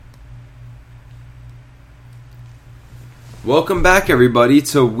Welcome back, everybody,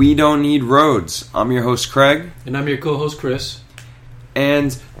 to We Don't Need Roads. I'm your host, Craig. And I'm your co-host, Chris.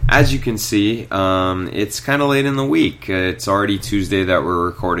 And as you can see, it's kind of late in the week. It's already Tuesday that we're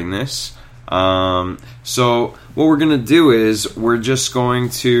recording this. So what we're going to do is we're just going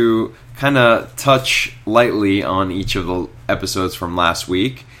to kind of touch lightly on each of the episodes from last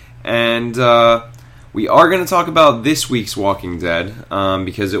week. And we are going to talk about this week's Walking Dead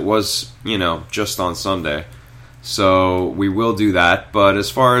because it was, just on Sunday. So we will do that, but as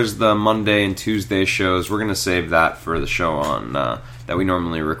far as the Monday and Tuesday shows, we're going to save that for the show on that we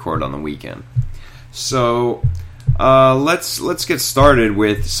normally record on the weekend. So let's get started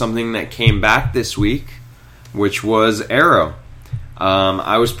with something that came back this week, which was Arrow.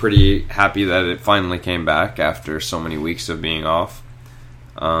 I was pretty happy that it finally came back after so many weeks of being off.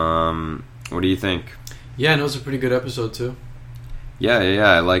 What do you think? Yeah, and it was a pretty good episode too. Yeah,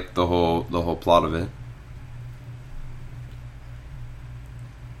 I liked the whole plot of it.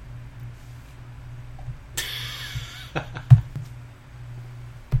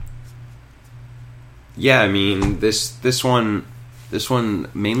 Yeah, I mean this one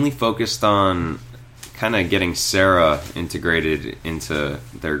mainly focused on kind of getting Sarah integrated into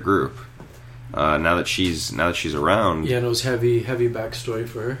their group. Now that she's around. Yeah, and it was heavy backstory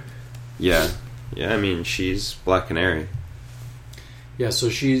for her. Yeah. I mean, she's Black Canary. Yeah,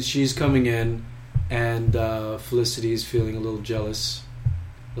 so she's coming in, and Felicity's feeling a little jealous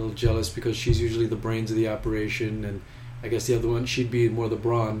because she's usually the brains of the operation, and I guess the other one, she'd be more the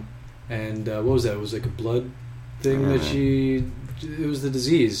brawn. And what was that? It was like a blood thing that it was the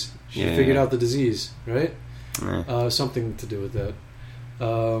disease. She figured out the disease, right? Something to do with that.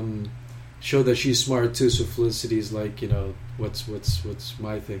 Showed that she's smart too, so Felicity's like, what's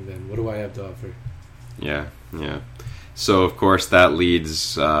my thing then? What do I have to offer? Yeah. So, of course, that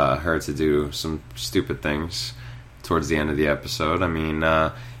leads her to do some stupid things towards the end of the episode. I mean,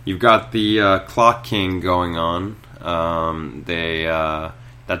 you've got the Clock King going on.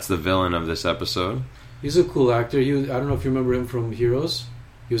 That's the villain of this episode. He's a cool actor. I don't know if you remember him from Heroes.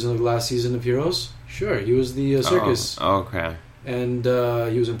 He was in the last season of Heroes. Sure, he was the circus. Oh, okay. And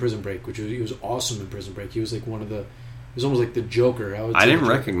he was in Prison Break, he was awesome in Prison Break. He was like he was almost like the Joker. I didn't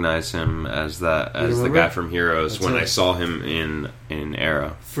recognize him as the guy from Heroes when I saw him in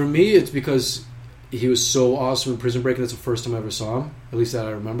Arrow. For me, it's because he was so awesome in Prison Break, and that's the first time I ever saw him. At least that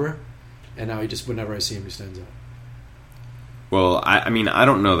I remember. And now whenever I see him, he stands out. Well, I mean, I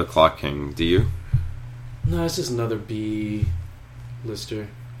don't know the Clock King. Do you? No, it's just another B-lister.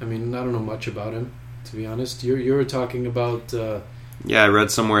 I mean, I don't know much about him, to be honest. You were talking about... Yeah, I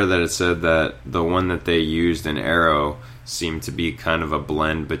read somewhere that it said that the one that they used in Arrow seemed to be kind of a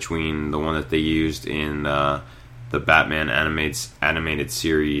blend between the one that they used in the Batman animated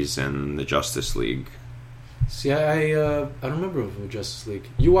series and the Justice League. See, I don't remember with Justice League.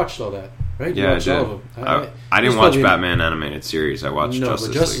 You watched all that, right? Yeah, I did. All of them. I didn't watch Batman animated series. I watched Justice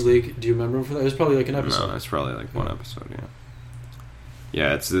League. No, but Justice League, do you remember him for that? It was probably like an episode. No, it's probably like one episode, yeah.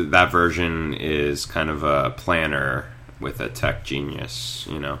 Yeah, that version is kind of a planner with a tech genius,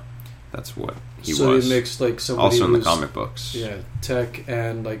 That's what he was. So it makes like somebody also in the comic books. Yeah, tech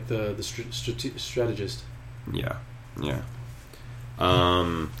and like the strategist. Yeah.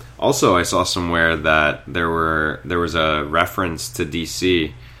 Also, I saw somewhere that there was a reference to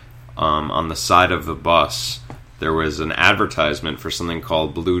DC on the side of the bus. There was an advertisement for something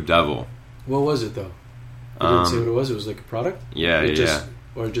called Blue Devil. What was it though? You didn't say what it was. It was like a product. Yeah.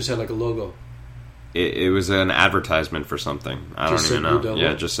 Or it just had like a logo. It was an advertisement for something. I don't even know.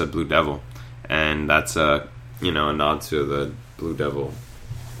 Yeah, it just said Blue Devil, and that's a nod to the Blue Devil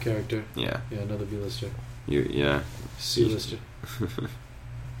character. Yeah. Yeah, another B-lister. C-lister.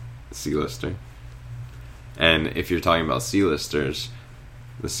 C-lister. And if you're talking about C-listers,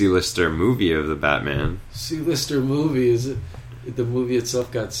 the C-lister movie of the Batman. C-lister movie, is it? The movie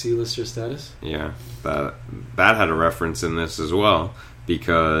itself got C-lister status? Yeah, that had a reference in this as well,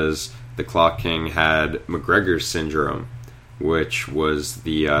 because the Clock King had McGregor's syndrome, which was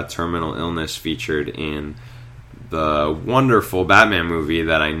the terminal illness featured in the wonderful Batman movie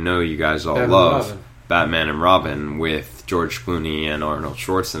that I know you guys all love. Batman and Robin, with George Clooney and Arnold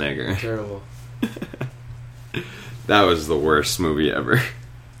Schwarzenegger. Terrible. That was the worst movie ever.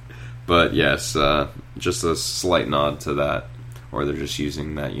 But yes, just a slight nod to that. Or they're just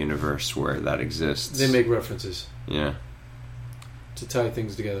using that universe where that exists. They make references. Yeah. To tie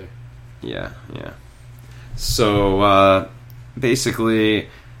things together. Yeah. So, basically,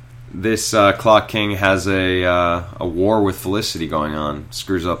 this Clock King has a war with Felicity going on.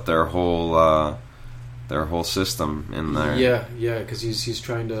 Screws up their whole system in there. Yeah, because he's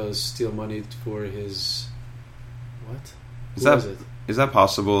trying to steal money for his... What? Is that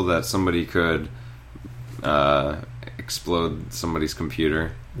possible that somebody could explode somebody's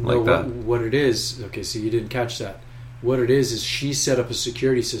computer like that? What it is, okay, so you didn't catch that. What it is she set up a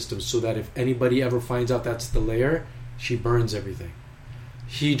security system so that if anybody ever finds out that's the layer, she burns everything.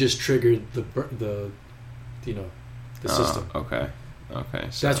 He just triggered the system. Okay.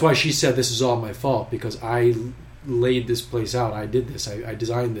 So that's why she said this is all my fault, because I laid this place out. I did this. I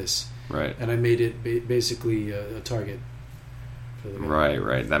designed this. Right. And I made it basically a target. For the guy.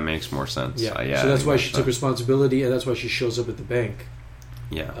 Right. That makes more sense. Yeah. Yeah. So that's why she took responsibility, and that's why she shows up at the bank.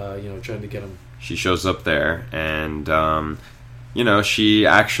 Yeah. Trying to get him. She shows up there, and she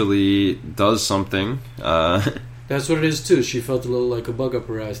actually does something. That's what it is too. She felt a little like a bug up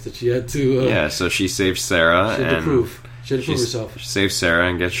her ass that she had to. So she saves Sarah. She had to prove. She had to prove herself. She saves Sarah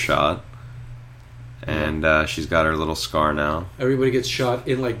and gets shot. And she's got her little scar now. Everybody gets shot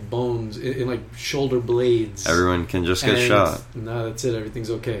in like bones, in like shoulder blades. Everyone can just get shot. No, that's it.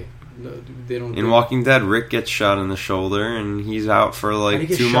 Everything's okay. No, they don't. In Walking Dead, Rick gets shot in the shoulder, and he's out for like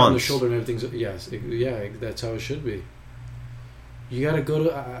 2 months. Shot in the shoulder and everything's that's how it should be. You gotta go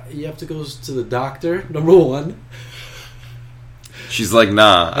to. You have to go to the doctor. Number one. She's like,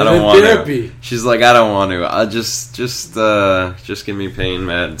 nah, I don't want to. She's like, I don't want to. I'll just give me pain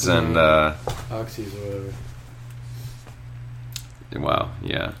meds and oxys or whatever. Wow,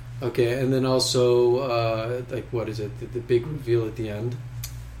 yeah. Okay, and then also, what is it? The big reveal at the end.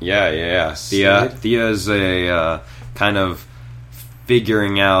 Yeah. Thea is a kind of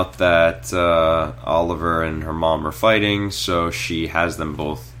figuring out that Oliver and her mom are fighting, so she has them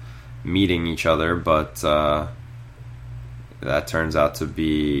both meeting each other, but that turns out to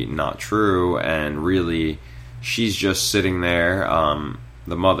be not true, and really she's just sitting there,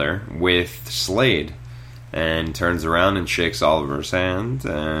 the mother, with Slade, and turns around and shakes Oliver's hand,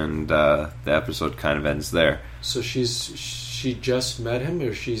 and the episode kind of ends there. So she just met him,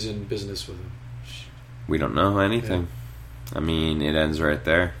 or she's in business with him? We don't know anything. Yeah. I mean, it ends right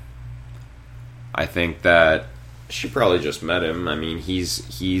there. I think that she probably just met him. I mean,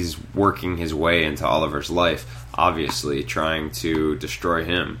 he's working his way into Oliver's life, obviously trying to destroy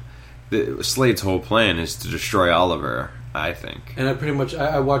him. Slade's whole plan is to destroy Oliver, I think. And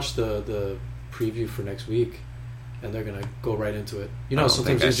I watched the preview for next week, and they're gonna go right into it.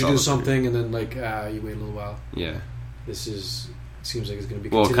 Sometimes you do something and then you wait a little while. Yeah. Seems like it's gonna be.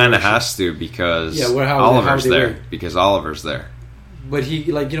 Well, it kind of has to because Oliver's there. Wait? Because Oliver's there. But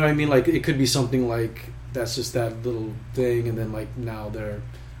he, what I mean? It could be something like that's just that little thing, and then now they're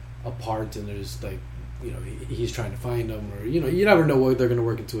apart, and there's he's trying to find them, or you never know what they're going to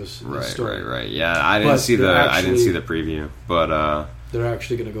work into a story. Right. Yeah, I didn't see the preview, but they're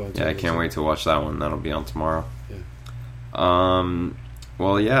actually going to go into. Yeah, I can't wait to watch that one. That'll be on tomorrow. Yeah.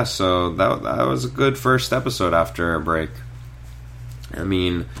 Well, yeah. So that was a good first episode after a break. I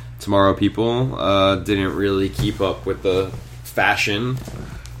mean, Tomorrow People didn't really keep up with the fashion,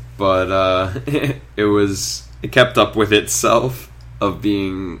 but it kept up with itself of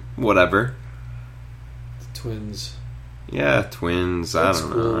being whatever. Twins. Yeah, twins. I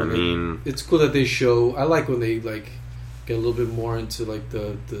don't know. I mean, it's cool that they show. I like when they get a little bit more into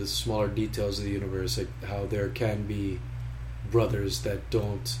the smaller details of the universe, how there can be brothers that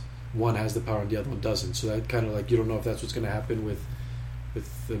don't. One has the power and the other one doesn't. So that kind of you don't know if that's what's going to happen with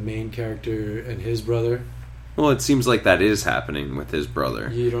the main character and his brother. Well, it seems like that is happening with his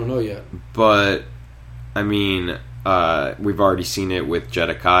brother. You don't know yet. But I mean, we've already seen it with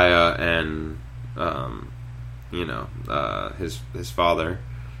Jedediah and. His father,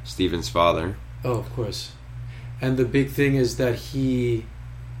 Stephen's father. Oh, of course. And the big thing is that he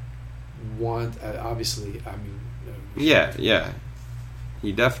obviously, I mean... Yeah.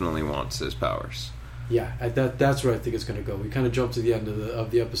 He definitely wants his powers. Yeah, that's where I think it's going to go. We kind of jumped to the end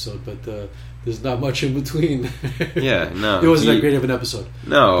of the episode, but there's not much in between. Yeah, no. It wasn't that great of an episode.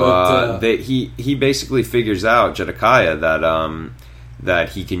 No, but, he basically figures out, Jedediah, that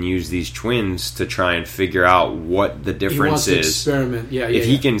he can use these twins to try and figure out what the difference is. Experiment. If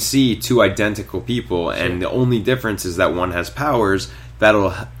he can see two identical people and the only difference is that one has powers,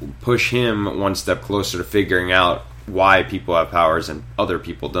 that'll push him one step closer to figuring out why people have powers and other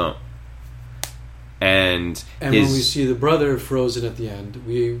people don't. And when we see the brother frozen at the end,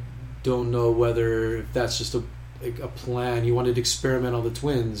 we don't know whether that's just a plan. He wanted to experiment on the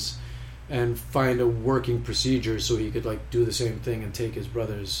twins and find a working procedure so he could do the same thing and take his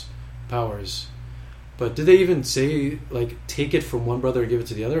brother's powers. But did they even say take it from one brother and give it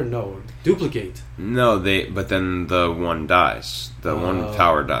to the other? No, duplicate. No, but then the one dies. The one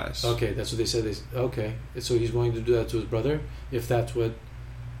power dies. Okay, that's what they said. Okay, so he's going to do that to his brother if that's what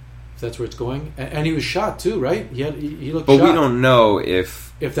that's where it's going. And he was shot too, right? He looked. But shot. we don't know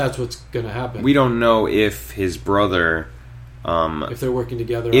if that's what's going to happen. We don't know if his brother. If they're working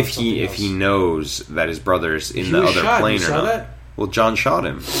together. If he knows that his brother's in the other plane you or saw not. That? Well, John shot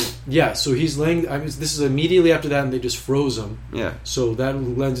him. Yeah, so he's laying. I mean, this is immediately after that, and they just froze him. Yeah. So that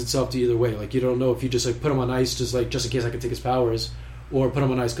lends itself to either way. Like you don't know if you just like put him on ice, just in case I can take his powers, or put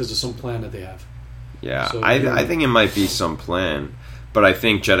him on ice because of some plan that they have. Yeah, so, I think it might be some plan, but I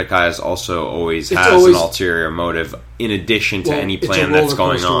think Jedekiah also always has an ulterior motive in addition to any plan that's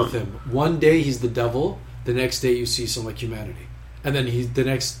going on. With him. One day he's the devil, the next day you see some like humanity, and then he's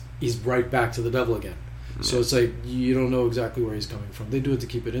right back to the devil again. So it's like you don't know exactly where he's coming from. They do it to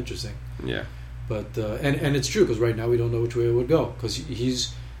keep it interesting. Yeah, but and it's true because right now we don't know which way it would go because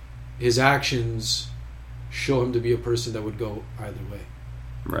his actions show him to be a person that would go either way.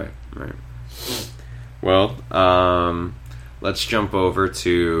 Right. Well, let's jump over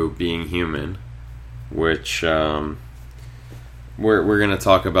to Being Human, which we're going to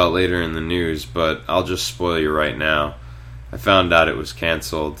talk about later in the news, but I'll just spoil you right now. I found out it was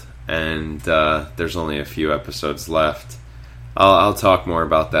canceled, and there's only a few episodes left. I'll talk more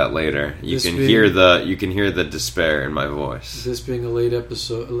about that later. You can hear the despair in my voice. This being a late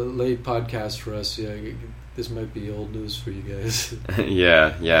podcast for us, yeah. This might be old news for you guys.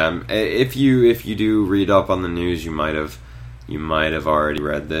 yeah. If you do read up on the news, you might have already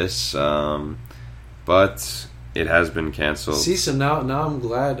read this, but it has been canceled. See, so now I'm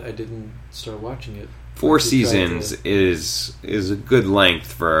glad I didn't start watching it. 4 seasons is a good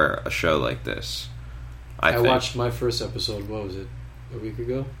length for a show like this. I think. Watched my first episode. What was it? A week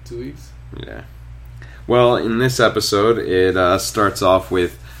ago? 2 weeks? Yeah. Well, in this episode, it starts off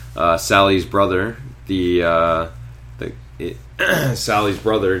with Sally's brother. Sally's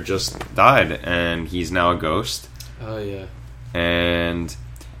brother just died, and he's now a ghost. Oh yeah. And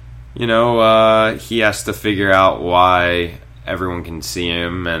he has to figure out why everyone can see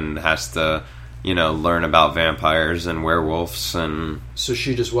him, and has to learn about vampires and werewolves. And so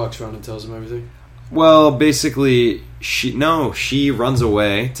she just walks around and tells him everything. Well, basically, she runs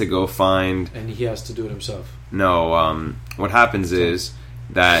away to go find, and he has to do it himself. No, what happens is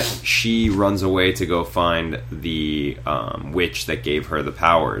that she runs away to go find the witch that gave her the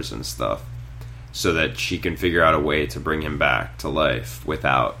powers and stuff, so that she can figure out a way to bring him back to life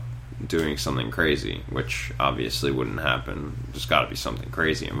without doing something crazy, which obviously wouldn't happen. There's got to be something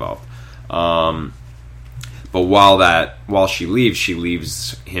crazy involved. But while she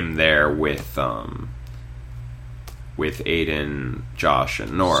leaves him there with Aiden, Josh,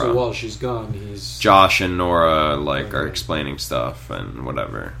 and Nora. So while she's gone, Josh and Nora are explaining stuff and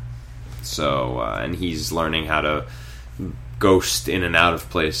whatever. So and he's learning how to ghost in and out of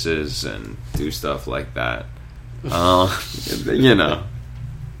places and do stuff like that. So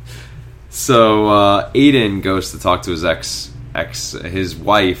Aiden goes to talk to his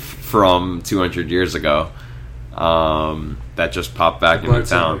wife from 200 years ago. That just popped back into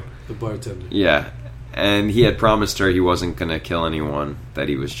town. The bartender. Yeah. And he had promised her he wasn't going to kill anyone, that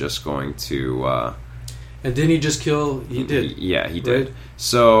he was just going to... and didn't he just kill... He did. Yeah, he did. Right?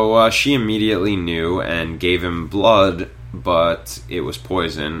 So she immediately knew and gave him blood, but it was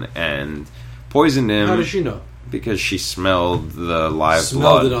poison, and poisoned him... How does she know? Because she smelled the live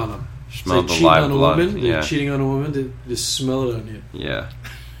blood. Smelled it on him. Smelled the live blood. They're cheating on a woman, they just smell it on you. Yeah,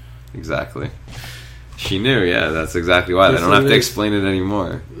 exactly. She knew, yeah, that's exactly why. They don't have to explain it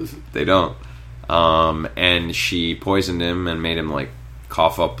anymore. They don't. And she poisoned him and made him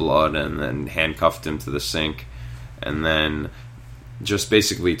cough up blood, and then handcuffed him to the sink, and then just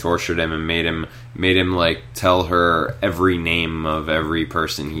basically tortured him and made him tell her every name of every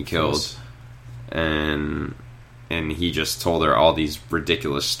person he killed. Yes. And he just told her all these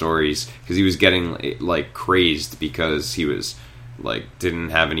ridiculous stories because he was getting crazed because he was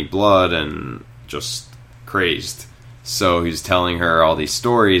didn't have any blood and just crazed. So he's telling her all these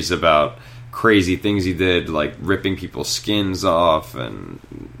stories about crazy things he did, like ripping people's skins off and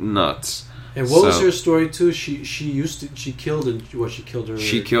nuts. And what was her story too? She killed her.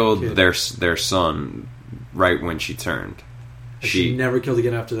 She killed their son right when she turned. She never killed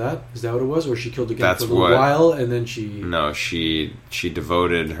again after that? Is that what it was? Or she killed again for a little while and then she... No, she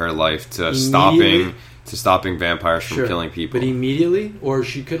devoted her life to stopping vampires from killing people. But immediately? Or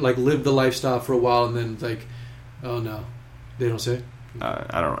she could live the lifestyle for a while and then oh no. They don't say?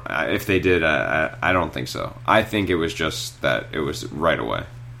 I don't know. If they did, I don't think so. I think it was just that it was right away.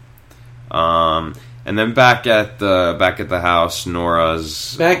 And then back at the house,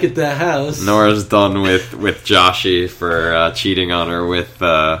 Nora's done with Joshy for cheating on her with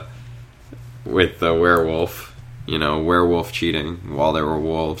the werewolf. Werewolf cheating while there were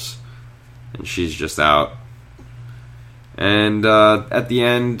wolves. and she's just out. And at the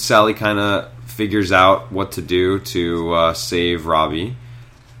end, Sally kind of figures out what to do to save Robbie,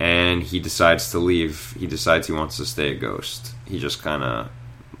 and he decides to leave. He decides he wants to stay a ghost. He just kind of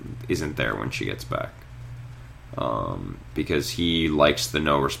isn't there when she gets back. Because he likes the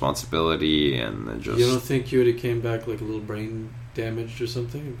no responsibility and the just... You don't think he would have came back like a little brain damaged or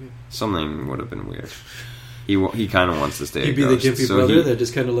something? Something would have been weird. He kind of wants to stay a ghost. He'd be the gimpy brother that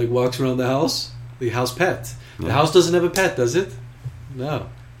just kind of like walks around the house pet. The house doesn't have a pet, does it? No.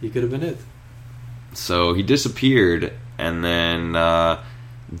 He could have been it. So he disappeared, and then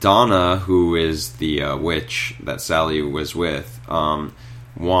Donna, who is the witch that Sally was with,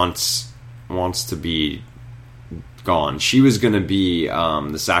 wants to be gone. She was going to be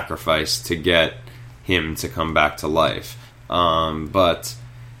the sacrifice to get him to come back to life, but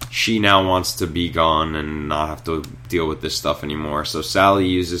she now wants to be gone and not have to deal with this stuff anymore. So Sally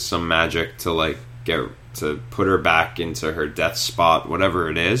uses some magic to put her back into her death spot, whatever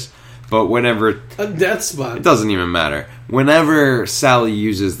it is. But whenever... A death spot? It doesn't even matter. Whenever Sally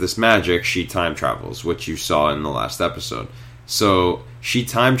uses this magic, she time travels, which you saw in the last episode. So she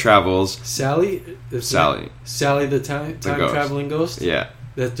time travels... Sally? Sally the time traveling ghost? Yeah.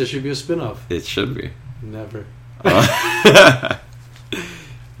 There should be a spin-off. It should be. Never.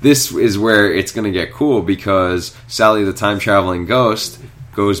 This is where it's going to get cool, because Sally the time traveling ghost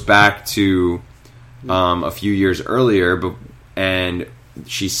goes back to a few years earlier, and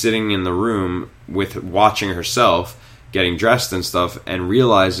she's sitting in the room watching herself getting dressed and stuff, and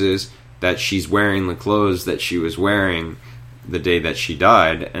realizes that she's wearing the clothes that she was wearing the day that she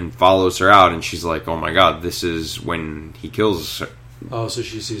died, and follows her out, and she's like, oh my god, this is when he kills her. Oh, so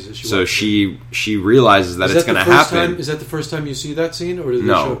she sees it. She realizes that it's going to happen. Is that the first time you see that scene, or did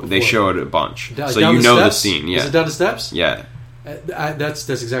they show it a bunch. So you know the scene. Yeah. Is it down the steps? Yeah. That's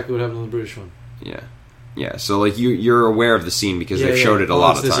exactly what happened on the British one. Yeah. Yeah, so like you're aware of the scene because they've showed it a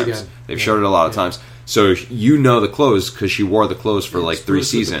lot of times. They've showed it a lot of times. So you know the clothes because she wore the clothes for like 3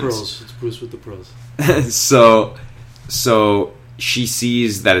 seasons. It's Bruce with the pearls. So she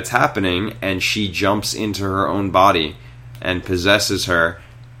sees that it's happening, and she jumps into her own body and possesses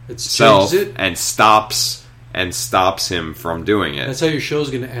herself and stops him from doing it. That's how your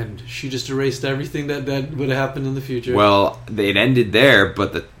show's going to end. She just erased everything that would have happened in the future. Well, it ended there,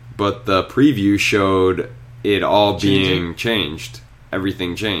 but the preview showed it all being changed.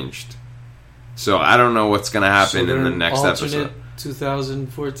 Everything changed. So I don't know what's going to happen in the next episode.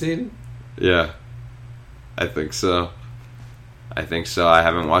 2014? Yeah. I think so. I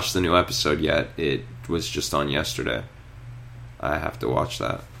haven't watched the new episode yet. It was just on yesterday. I have to watch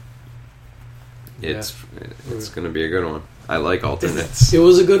that. It's going to be a good one. I like alternates. It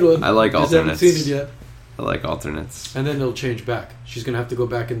was a good one. I like alternates. I haven't seen it yet. I like alternates. And then it'll change back. She's going to have to go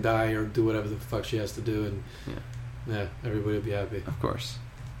back and die or do whatever the fuck she has to do, and everybody will be happy. Of course.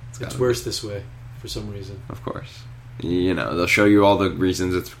 It's worse this way for some reason. Of course. You know, they'll show you all the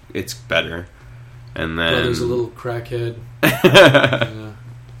reasons it's better. And then there's a little crackhead.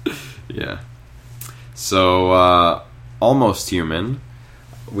 Yeah. So Almost Human.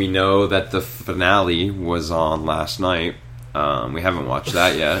 We know that the finale was on last night. We haven't watched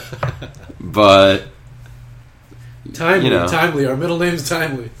that yet. But Timely. Our middle name's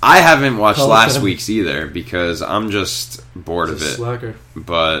Timely. I haven't watched last week's either because I'm just bored of it. Slacker.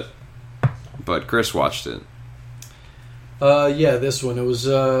 But Chris watched it. This one. It was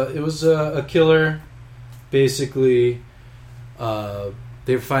a killer. Basically,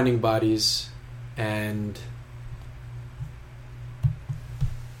 they were finding bodies, and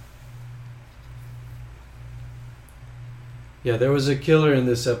there was a killer in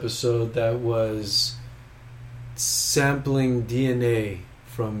this episode that was sampling DNA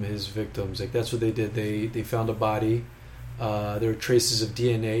from his victims. Like, that's what they did. They found a body. There were traces of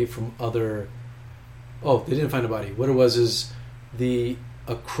DNA from other... Oh, they didn't find a body. What it was is a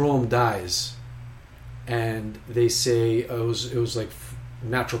chrome dies, and they say it was like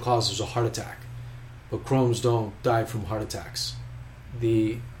natural cause. It was a heart attack, but chromes don't die from heart attacks.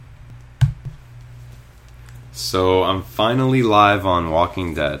 So I'm finally live on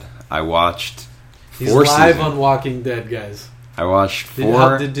Walking Dead. I watched 4 He's live on Walking Dead, guys. I watched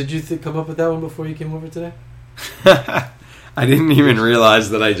 4. Did you come up with that one before you came over today? I didn't even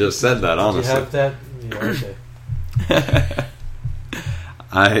realize that I just said that, honestly. Did you have that? Yeah,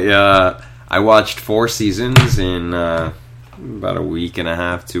 okay. I watched 4 seasons in about a week and a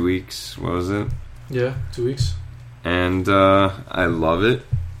half, 2 weeks. What was it? Yeah, 2 weeks. And I love it.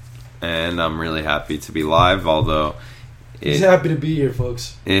 And I'm really happy to be live, although... He's happy to be here,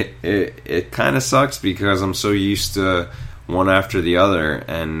 folks. It kind of sucks because I'm so used to one after the other.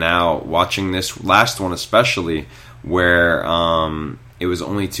 And now watching this last one especially, where it was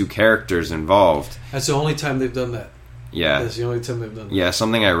only 2 characters involved. That's the only time they've done that. Yeah. That's the only time they've done that. Yeah,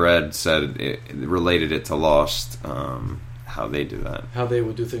 something I read said it related it to Lost, how they do that. How they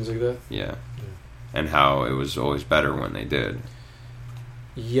would do things like that? Yeah. And how it was always better when they did.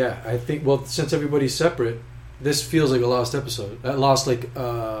 Yeah, I think, well, since everybody's separate, this feels like a lost episode. Lost, like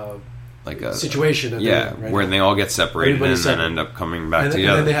a situation. Right where now. They all get separated Everybody's and then end up coming back together.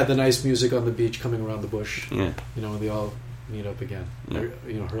 And then they had the nice music on the beach coming around the bush. Yeah. You know, when they all meet up again. Yeah. Or,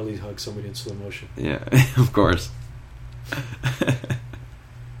 you know, Hurley hugs somebody in slow motion. Yeah, of course.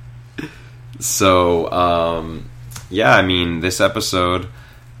 So, yeah, I mean, this episode,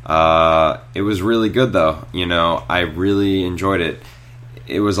 it was really good, though. You know, I really enjoyed it.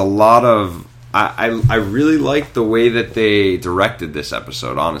 It was a lot of... I really liked the way that they directed this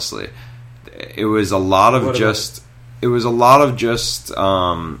episode, honestly. It was a lot of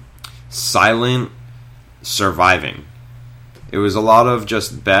silent surviving. It was a lot of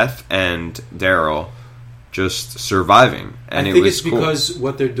just Beth and Daryl just surviving, and I think it was it's because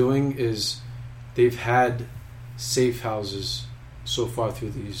what they're doing is they've had safe houses so far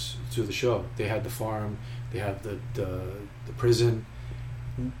through the show. They had the farm, they have the prison.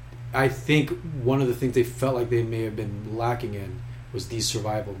 I think one of the things they felt like they may have been lacking in was these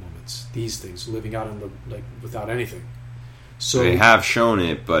survival moments, these things, living out in without anything. So they have shown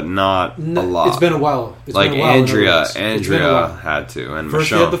it, but not a lot. It's been a while. Andrea had to, and first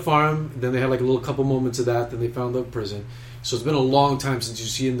Michonne. they had the farm, then they had like a little couple moments of that, then they found the prison. So it's been a long time since you've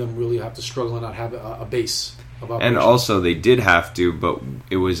seen them really have to struggle and not have a base of operation. And also they did have to, but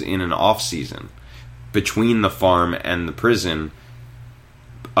it was in an off season between the farm and the prison.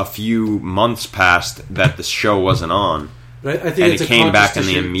 A few months passed that the show wasn't on. But I think and it's it came back and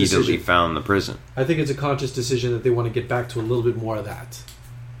they immediately found the prison. I think it's a conscious decision that they want to get back to a little bit more of that.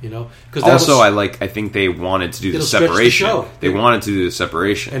 You know? Also, I think they wanted to do the separation. They wanted to do the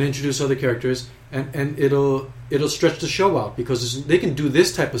separation. And introduce other characters. And it'll stretch the show out because they can do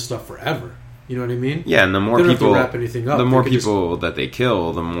this type of stuff forever. You know what I mean? Yeah, and the more people, wrap anything up. The more people that they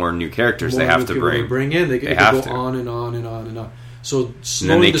kill, the more new characters they have to bring in. They can go on and on and on and on. So and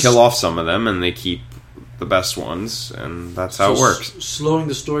then they kill off some of them, and they keep the best ones, and that's how it works. Slowing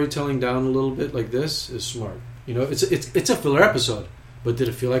the storytelling down a little bit like this is smart. You know, it's a filler episode, but did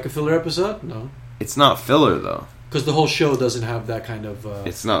it feel like a filler episode? No, it's not filler though, because the whole show doesn't have that kind of.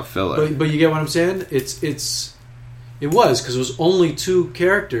 It's not filler, but you get what I'm saying? It was because it was only 2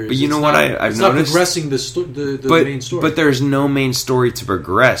 characters. But you know what I've noticed? Not progressing the main story. But there's no main story to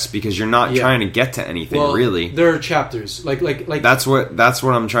progress because you're not trying to get to anything really. There are chapters, like that's what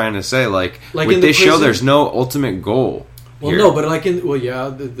I'm trying to say. Like with this show, there's no ultimate goal. Well, no, but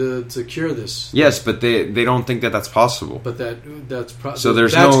to cure this. Yes, but they don't think that that's possible. But that's so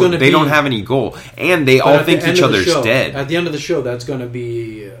there's they don't have any goal, and they all think each other's dead. At the end of the show, that's going to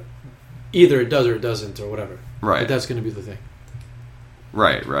be either it does or it doesn't or whatever. Right. But that's going to be the thing.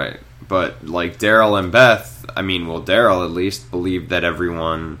 Right. But like Daryl and Beth, Daryl at least believed that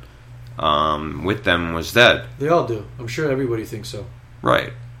everyone with them was dead. They all do. I'm sure everybody thinks so.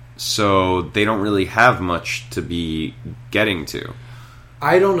 Right. So they don't really have much to be getting to.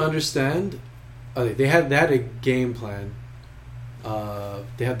 I don't understand. They had a game plan.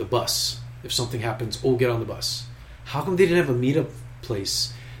 They had the bus. If something happens, get on the bus. How come they didn't have a meetup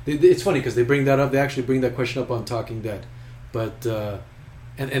place? It's funny because they bring that up. They actually bring that question up on Talking Dead, but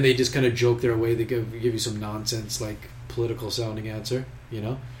and they just kind of joke their way. They give you some nonsense like political sounding answer, you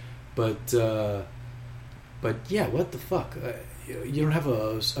know. But yeah, what the fuck? You don't have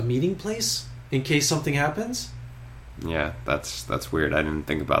a meeting place in case something happens? Yeah, that's weird. I didn't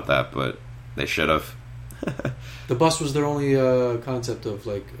think about that, but they should have. The bus was their only concept of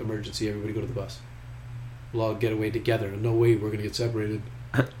like emergency. Everybody go to the bus. We'll all get away together. No way we're gonna get separated.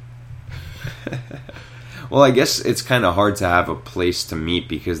 Well, I guess it's kind of hard to have a place to meet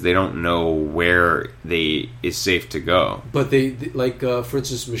because they don't know where is safe to go. But they for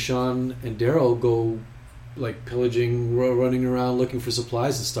instance, Michonne and Daryl go like pillaging, running around looking for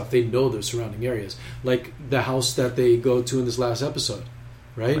supplies and stuff. They know their surrounding areas, like the house that they go to in this last episode,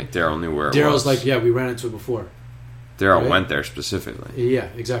 right? Like Daryl knew where it was. Daryl's like, yeah, we ran into it before. Daryl went there specifically. Yeah,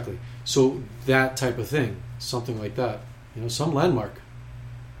 exactly. So that type of thing, something like that, you know, some landmark.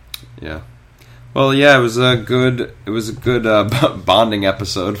 Yeah. Well, yeah, it was a good bonding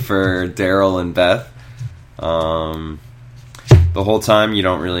episode for Daryl and Beth. The whole time you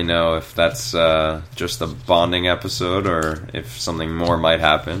don't really know if that's just a bonding episode or if something more might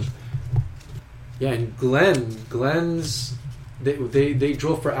happen. Yeah, and Glenn's They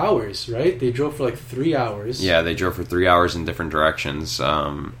drove for hours, right? They drove for like 3 hours. Yeah, they drove for 3 hours in different directions.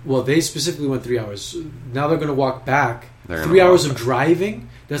 Well, they specifically went 3 hours. Now they're going to walk back. They're 3 hours of driving?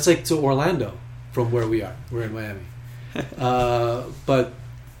 That's like to Orlando from where we are. We're in Miami. But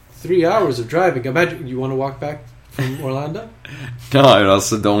 3 hours of driving. Imagine, you want to walk back from Orlando? No, I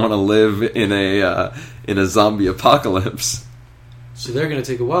also don't want to live in a zombie apocalypse. So they're going to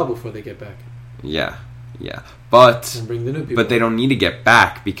take a while before they get back. Yeah. But and bring the new people. But they don't need to get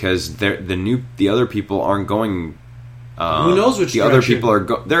back because the other people aren't going. Who knows which the direction? other people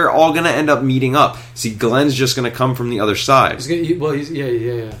are? They're all going to end up meeting up. See, Glenn's just going to come from the other side. He's He's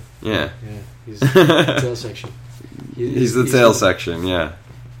the tail section. He's the tail section. Yeah.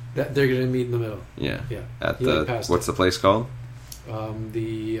 They're going to meet in the middle. Yeah. Yeah. At what's the place called?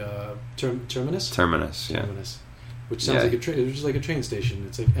 The Terminus. Terminus. Yeah. Terminus. Which sounds like a train station.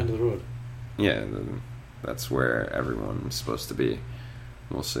 It's like end of the road. Yeah, that's where everyone's supposed to be.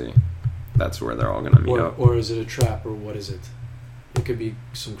 We'll see. That's where they're all going to meet up. Or is it a trap, or what is it? It could be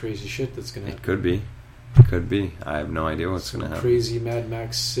some crazy shit that's going to happen. It could be. I have no idea what's going to happen. Crazy Mad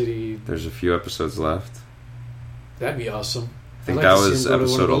Max City. There's a few episodes left. That'd be awesome. I think that was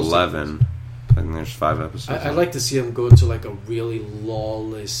episode 11. I think there's 5 episodes. I'd like to see him go to like a really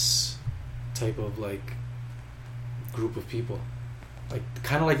lawless type of like group of people. Like,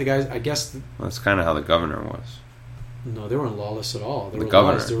 kind of like the guys, I guess... That's kind of how the governor was. No, they weren't lawless at all. They were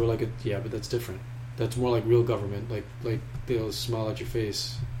governor. Lawless. They were like but that's different. That's more like real government. Like they'll smile at your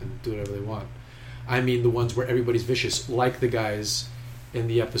face and do whatever they want. I mean the ones where everybody's vicious, like the guys in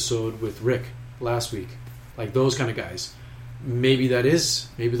the episode with Rick last week. Like those kind of guys. Maybe those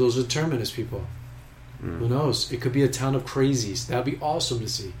are Terminus people. Who knows? It could be a town of crazies. That'd be awesome to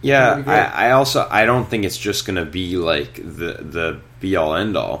see. Yeah, I don't think it's just going to be like the be-all,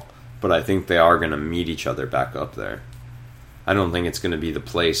 end-all, but I think they are going to meet each other back up there. I don't think it's going to be the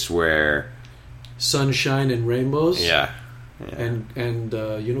place where... Sunshine and rainbows? Yeah. And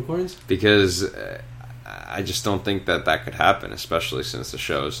unicorns? Because I just don't think that could happen, especially since the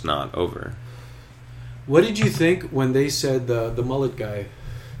show's not over. What did you think when they said the mullet guy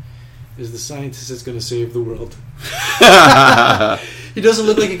is the scientist that's going to save the world? He doesn't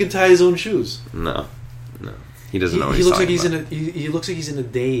look like he can tie his own shoes. No. He doesn't know what he he's looks talking like about. He looks like he's in a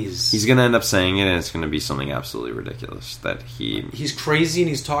daze. He's going to end up saying it, and it's going to be something absolutely ridiculous. He's crazy, and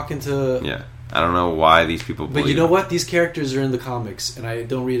he's talking to... Yeah. I don't know why these people believe But you know what? These characters are in the comics, and I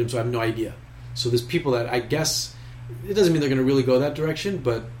don't read them, so I have no idea. So there's people that I guess... It doesn't mean they're going to really go that direction,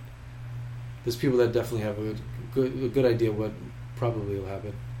 but there's people that definitely have a good idea what probably will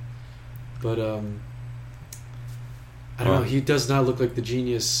happen. But I don't know. He does not look like the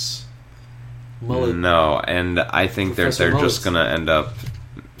genius mullet. No, and I think they're Mullet. just going to end up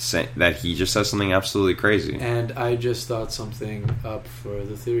saying that he just says something absolutely crazy. And I just thought something up for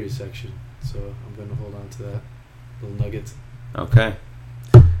the theory section, so I'm going to hold on to that little nugget. Okay.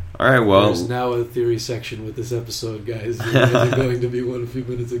 All right, well... There's now a theory section with this episode, guys. There wasn't going to be one a few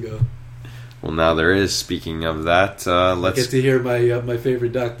minutes ago. Well, now there is. Speaking of that, let's... Get to hear my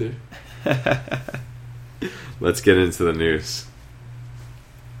favorite doctor. Let's get into the news.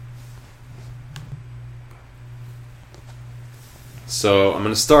 So I'm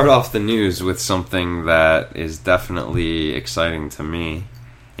going to start off the news with something that is definitely exciting to me,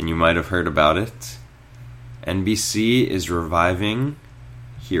 and you might have heard about it. NBC is reviving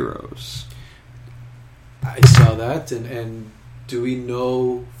Heroes. I saw that, and do we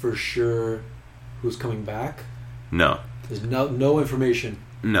know for sure who's coming back? No. There's no information.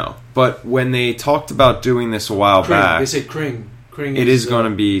 No. But when they talked about doing this a while back... They said Kring. It is going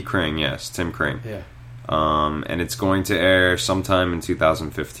to be Kring, yes. Tim Kring. Yeah. And it's going to air sometime in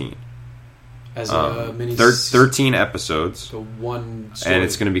 2015. As a mini... 13 episodes. So one story. And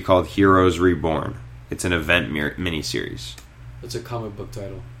it's going to be called Heroes Reborn. It's an event miniseries. It's a comic book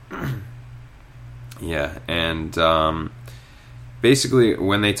title. Yeah, and basically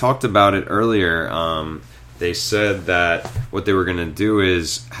when they talked about it earlier, they said that what they were going to do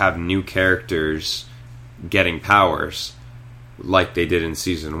is have new characters getting powers like they did in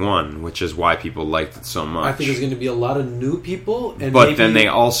season 1, which is why people liked it so much. I think there's going to be a lot of new people. But then they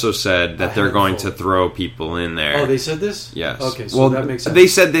also said that they're going to throw people in there. Oh, they said this? Yes. Okay, so that makes sense. They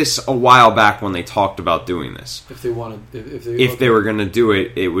said this a while back when they talked about doing this. If they wanted... If they were going to do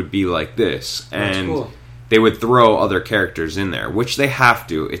it, it would be like this. That's and cool. They would throw other characters in there, which they have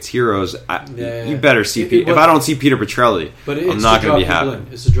to. It's Heroes. You better see... If I don't see Peter Petrelli, I'm not going to be happy.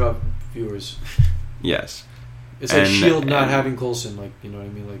 It's to draw viewers. Yes. It's like S.H.I.E.L.D. not having Coulson, like, you know what I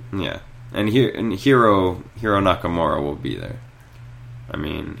mean? Like, yeah. And Hiro Nakamura will be there. I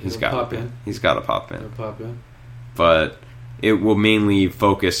mean, he's got to pop in. He'll pop in. But it will mainly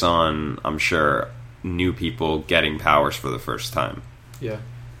focus on, I'm sure, new people getting powers for the first time. Yeah.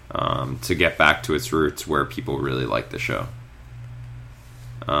 To get back to its roots where people really like the show.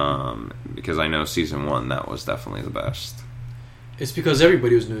 Because I know season 1, that was definitely the best. It's because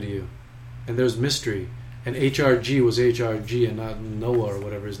everybody was new to you. And there's mystery. And HRG was HRG and not Noah or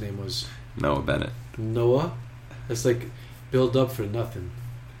whatever his name was. Noah Bennett. Noah? That's like build up for nothing.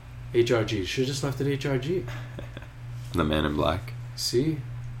 HRG. Should have just left it HRG. The Man in Black. See?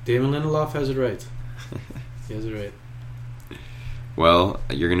 Damon Lindelof has it right. He has it right. Well,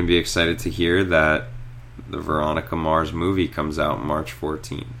 you're going to be excited to hear that the Veronica Mars movie comes out March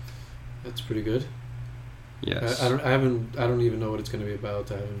 14th. That's pretty good. Yes. I don't even know what it's going to be about.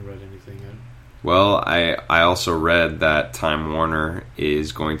 I haven't read anything yet. Well, I also read that Time Warner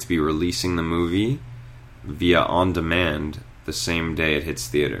is going to be releasing the movie via on demand the same day it hits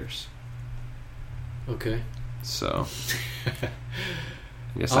theaters. Okay. So,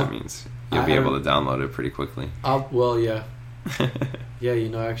 I guess that means you'll be able to download it pretty quickly. Well, yeah. Yeah,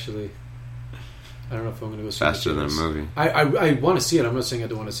 actually, I don't know if I'm going to go see it. Faster than a movie. I want to see it. I'm not saying I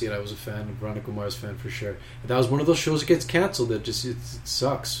don't want to see it. I was a fan, a Veronica Mars fan for sure. And that was one of those shows that gets canceled that just, it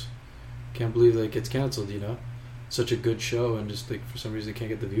sucks. Can't believe that it gets canceled, Such a good show, and just, like, for some reason, they can't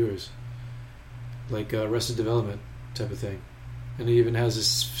get the viewers. Like Arrested Development type of thing. And it even has this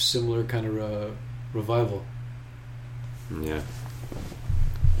similar kind of revival. Yeah.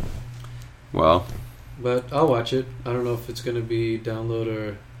 Well, but I'll watch it. I don't know if it's going to be download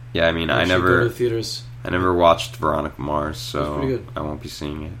or. Yeah, I mean, I never go to theaters. I never watched Veronica Mars, so I won't be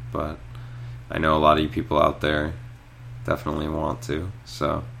seeing it. But I know a lot of you people out there definitely want to.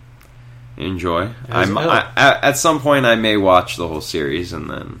 So enjoy. At some point, I may watch the whole series, and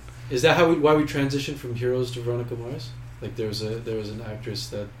then. Is that why we transitioned from Heroes to Veronica Mars? Like there was an actress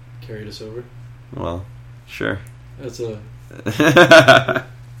that carried us over. Well, sure. That's a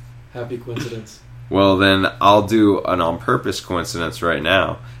happy coincidence. Well, then I'll do an on-purpose coincidence right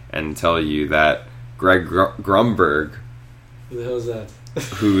now and tell you that Greg Grumberg, who the hell is that?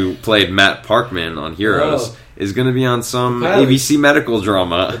 who played Matt Parkman on Heroes, is going to be on some ABC medical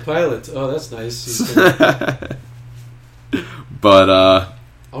drama. The pilot. Oh, that's nice. But I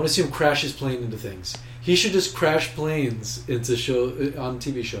want to see him crash his plane into things. He should just crash planes into on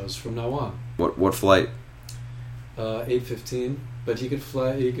TV shows from now on. What flight? 8:15. But he could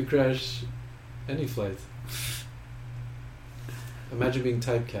fly. He could crash any flight. Imagine being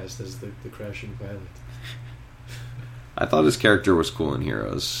typecast as the crashing pilot. I thought his character was cool in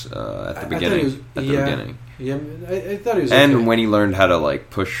Heroes at the beginning. Beginning. Yeah, I thought he was. And okay. when he learned how to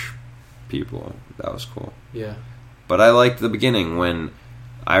push people, that was cool. Yeah. But I liked the beginning when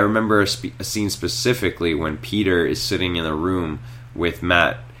I remember a scene specifically when Peter is sitting in a room with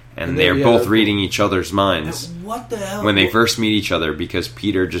Matt. And they're both reading each other's minds. What the hell? When they first meet each other, because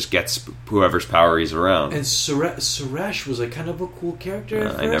Peter just gets whoever's power he's around. And Suresh was kind of a cool character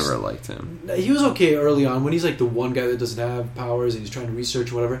at first. I never liked him. He was okay early on when he's the one guy that doesn't have powers and he's trying to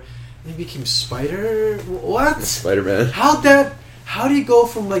research whatever. And he became Spider. What? Spider-Man. How do you go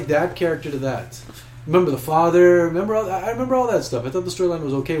from that character to that? Remember the father? I remember all that stuff. I thought the storyline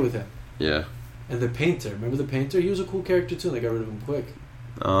was okay with him. Yeah. And the painter. Remember the painter? He was a cool character too. And they got rid of him quick.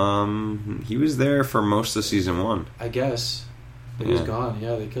 He was there for most of season 1. I guess. But he was gone.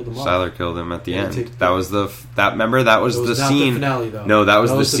 Yeah, they killed him off. Siler killed him at the end. That was the scene. The finale, though. No, that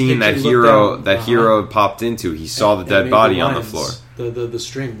was the scene that Hero popped into. He saw the dead body on the floor. The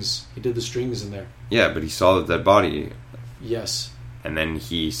strings. He did the strings in there. Yeah, but he saw the dead body. Yes. And then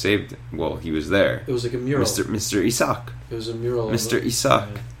he saved it. Well, he was there. It was like a mural. Mr. Isaac. It was a mural. Mr.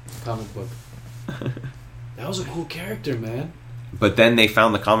 Isaac. Comic book. That was a cool character, man. But then they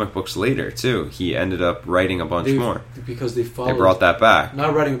found the comic books later, too. He ended up writing a bunch more. Because they followed... They brought that back.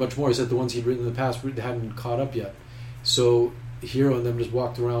 Not writing a bunch more. He said the ones he'd written in the past hadn't caught up yet. So Hero and them just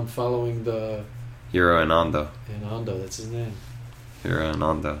walked around following the... Hero and Ando. That's his name. Hero and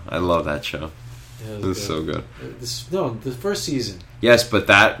Ando. I love that show. Yeah, it was so good. The first season. Yes, but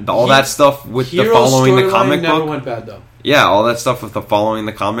that stuff with the following the comic book never went bad though. Yeah, all that stuff with the following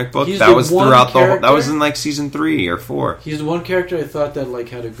the comic book that was throughout that was in season 3 or 4. He's the one character I thought that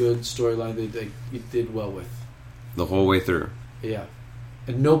had a good storyline that he did well with the whole way through. Yeah,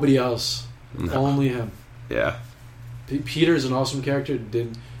 and nobody else, only him. Yeah, Peter's an awesome character.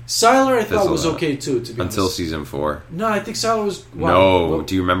 Siler I thought was okay too. To be until honest. season 4. No, I think Siler was. Wow. No,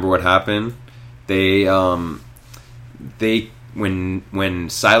 do you remember what happened? They when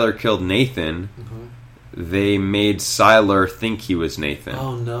Siler killed Nathan, they made Siler think he was Nathan.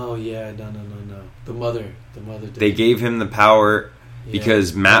 Oh no! Yeah, no. The mother did. They gave him the power.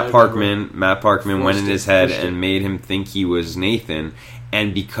 because Matt Parkman went in his head and made him think he was Nathan,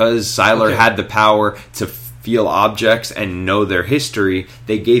 and because Sylar had the power to feel objects and know their history,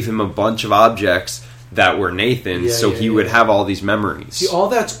 they gave him a bunch of objects that were Nathan's, so he would have all these memories. See, all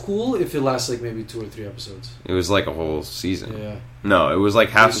that's cool if it lasts like maybe 2 or 3 episodes. It was like a whole season. Yeah. No, it was like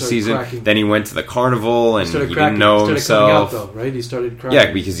half the season. Cracking. Then he went to the carnival and he didn't know himself. Coming out, though, right? He started cracking.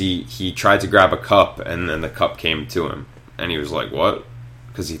 Yeah, because he tried to grab a cup and then the cup came to him. And he was like, what?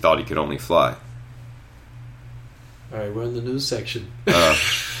 Because he thought he could only fly. All right, we're in the news section. Well,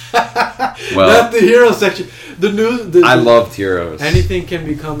 not the hero section. The news. I loved heroes. Anything can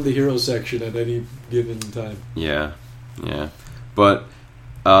become the hero section at any given time. Yeah. But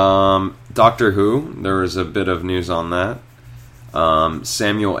Doctor Who, there was a bit of news on that.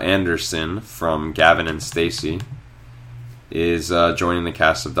 Samuel Anderson from Gavin and Stacey is joining the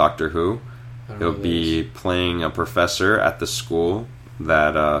cast of Doctor Who. He'll be playing a professor at the school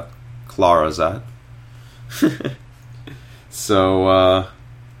that Clara's at. So,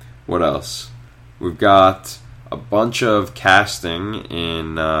 what else? We've got a bunch of casting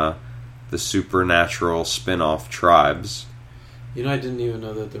in the Supernatural spin-off Tribes. You know, I didn't even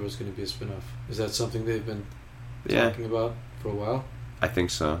know that there was going to be a spin-off. Is that something they've been talking about for a while? I think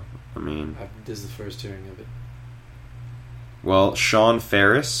so. I mean, this is the first hearing of it. Well, Sean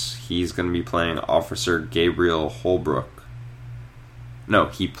Ferris, he's going to be playing Officer Gabriel Holbrook. No,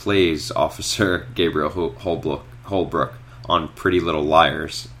 he plays Officer Gabriel Holbrook on Pretty Little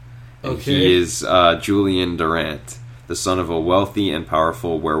Liars. And he is Julian Durant, the son of a wealthy and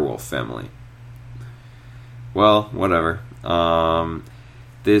powerful werewolf family. Well, whatever.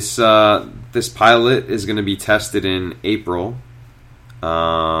 This pilot is going to be tested in April.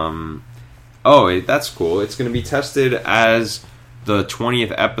 That's cool. It's going to be tested as the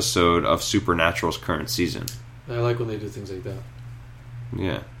 20th episode of Supernatural's current season. I like when they do things like that.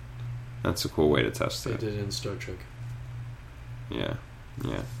 Yeah. That's a cool way to test it. They did it in Star Trek. Yeah.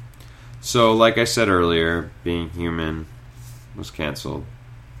 So, like I said earlier, Being Human was canceled.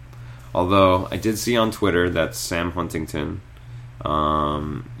 Although, I did see on Twitter that Sam Huntington,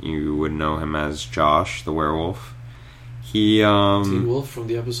 you would know him as Josh, the werewolf. He, Teen Wolf from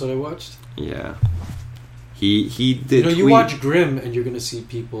the episode I watched? Yeah. He did you watch Grimm and you're going to see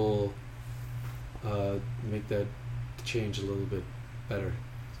people make that change a little bit better.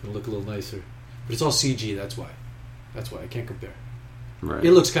 It's going to look a little nicer. But it's all CG, that's why. I can't compare. Right.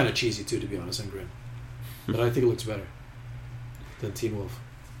 It looks kind of cheesy too, to be honest, on Grimm. But I think it looks better than Teen Wolf.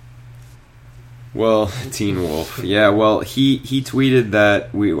 Well, Teen Wolf. Yeah, well, he tweeted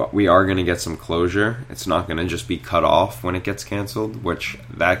that we are going to get some closure. It's not going to just be cut off when it gets canceled, which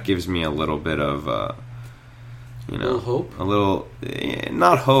that gives me a little bit of, a little hope? A little,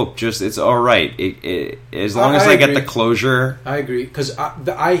 not hope, just it's all right. As long as I get the closure. I agree, because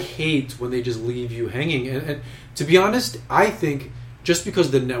I hate when they just leave you hanging. And to be honest, I think just because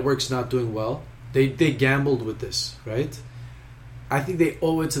the network's not doing well, they gambled with this, right? I think they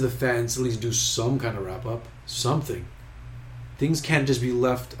owe it to the fans to at least do some kind of wrap-up. Something. Things can't just be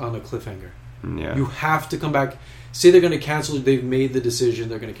left on a cliffhanger. Yeah. You have to come back. Say they're going to cancel, they've made the decision,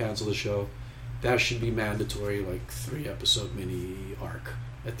 they're going to cancel the show. That should be mandatory, like 3-episode mini arc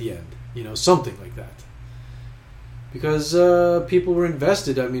at the end. Something like that. Because people were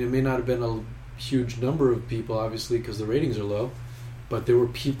invested. I mean, it may not have been a huge number of people, obviously, because the ratings are low. But there were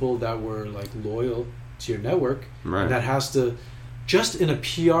people that were, like, loyal to your network. Right. And that has to... Just in a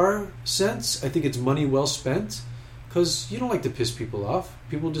PR sense, I think it's money well spent, because you don't like to piss people off.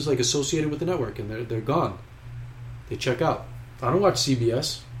 People just like associated with the network, and they're gone. They check out. I don't watch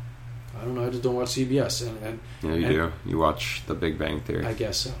CBS. I don't know. I just don't watch CBS. You do. You watch The Big Bang Theory. I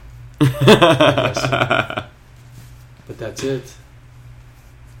guess so. But that's it.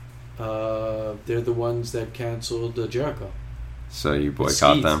 They're the ones that canceled Jericho. So you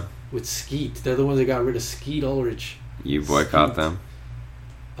boycott them? With Skeet. They're the ones that got rid of Skeet Ulrich. You boycott them?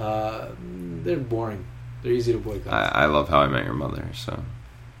 They're boring. They're easy to boycott. I love How I Met Your Mother, so...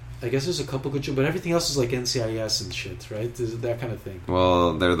 I guess there's a couple good shows, but everything else is like NCIS and shit, right? That kind of thing.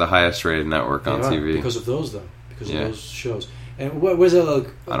 Well, they're the highest rated network on TV. Because of those, though. Because of those shows. And where's LL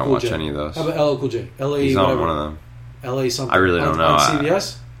Cool I don't watch any of those. How about LL Cool J? LA, He's on whatever. one of them. LA something. I really don't know. On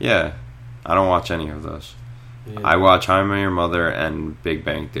CBS? Yeah. I don't watch any of those. Yeah. I watch How I Met Your Mother and Big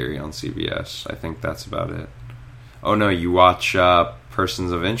Bang Theory on CBS. I think that's about it. Oh, no, you watch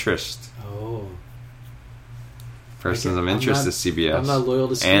Persons of Interest. Oh. Persons of Interest is CBS. I'm not loyal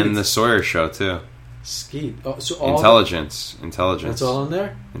to Skeet. And The Sawyer Show, too. Skeet. Oh, so Intelligence. That's all in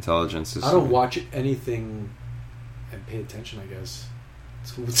there? Intelligence is... I don't watch anything and pay attention, I guess.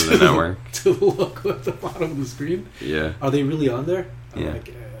 to the network. To the logo at the bottom of the screen? Yeah. Are they really on there? Yeah.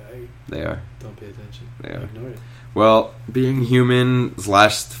 They are. Don't pay attention. They are. Ignore it. Well, Being Human's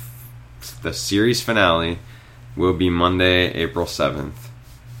the series finale will be Monday, April 7th.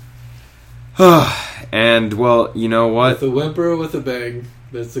 And, well, you know what? With a whimper or with a bang?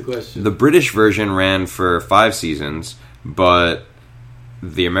 That's the question. The British version ran for 5 seasons, but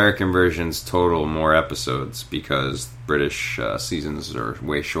the American versions total more episodes because British seasons are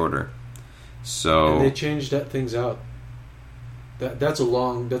way shorter. So and they changed things out. That's a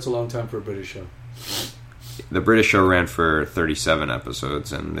long time for a British show. The British show ran for 37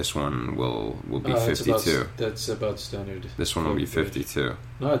 episodes, and this one will be 52. That's about standard. This one will be 52.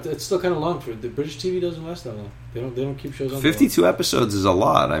 No, it's still kind of long for the British TV. Doesn't last that long. They don't keep shows on. 52 episodes is a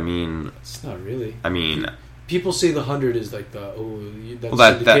lot. I mean, it's not really. I mean, people say the 100 is like that's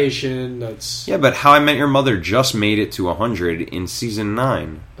syndication. That's but How I Met Your Mother just made it to 100 in season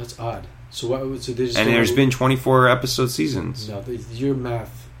 9. That's odd. So what? So they just there's been 24 episode seasons. No, your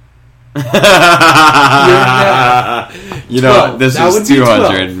math. You know, this was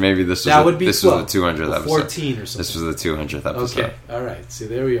 200. Maybe this was the 200th episode. 14 or something. This was the 200th episode. Okay, all right. So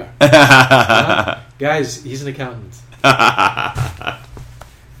there we are. Guys, he's an accountant.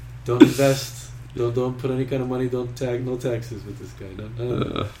 Don't invest. Don't put any kind of money. No taxes with this guy.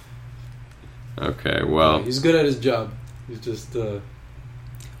 No. Okay, well, he's good at his job. He's just.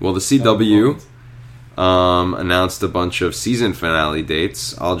 Well, the CW announced a bunch of season finale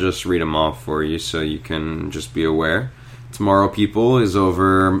dates. I'll just read them off for you so you can just be aware. Tomorrow, People is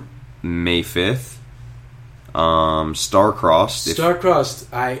over May 5th. Star-Crossed. Star-Crossed.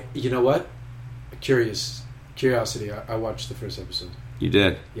 You know what? Curiosity. I watched the first episode. You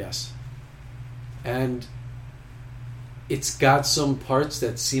did? Yes. And it's got some parts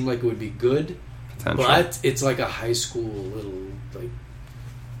that seem like it would be good, but it's like a high school little like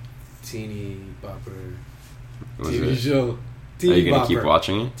teeny bopper TV show. Are you going to keep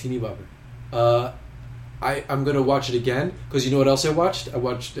watching it? Teeny bopper. I'm going to watch it again because you know what else I watched?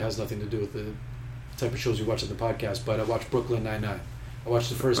 It has nothing to do with the type of shows we watch on the podcast, but I watched Brooklyn Nine-Nine. I watched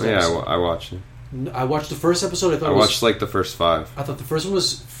the first episode. Yeah, I watched it. I watched the first episode. I watched like the first 5. I thought the first one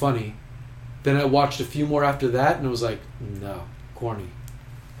was funny. Then I watched a few more after that, and it was like, no, corny.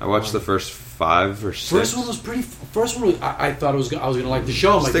 I watched the first 5 or 6. First one was pretty. First one, I thought I was going to like the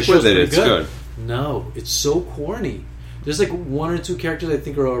show. I'm like, stick with it. It's good. No, it's so corny. There's like 1 or 2 characters I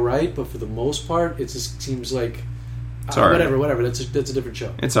think are all right, but for the most part, it just seems like whatever. That's a different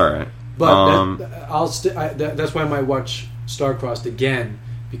show. It's all right. But that's why I might watch Star-Crossed again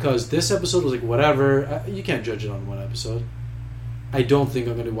because this episode was like whatever. You can't judge it on one episode. I don't think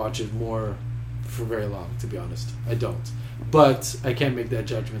I'm going to watch it more for very long, to be honest. I don't. But I can't make that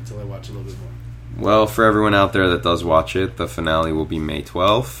judgment until I watch a little bit more. Well, for everyone out there that does watch it, the finale will be May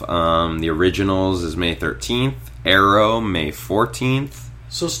 12th. The originals is May 13th. Arrow, May 14th.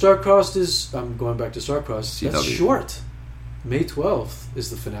 So Star-Crossed is... I'm going back to Star-Crossed. CW. That's short. May 12th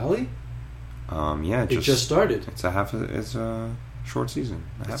is the finale? Yeah. It just started. It's a short season.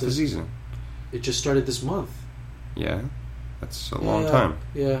 Half a season. It just started this month. Yeah. That's a long time.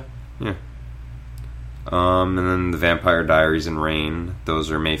 Yeah. And then the Vampire Diaries and Reign, those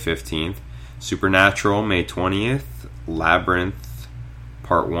are May 15th. Supernatural, May 20th. Labyrinth,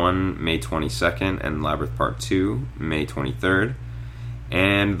 Part 1, May 22nd. And Labyrinth Part 2, May 23rd.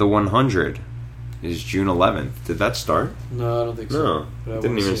 And The 100 is June 11th. Did that start? No, I don't think so. No, it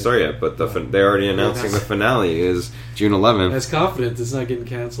didn't even start yet. But they're already announcing the finale is June 11th. That's confident. It's not getting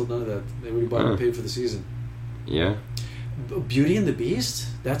canceled. None of that. They already bought and paid for the season. Yeah. Beauty and the Beast?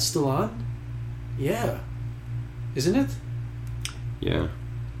 That's still on? Yeah. Isn't it? Yeah.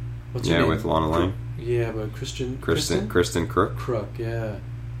 What's her name? With Lana Lang. Yeah, but Kristen Crook. Crook, yeah.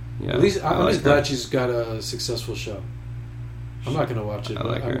 Yeah. At least I'm just glad she's got a successful show. I'm not going to watch it,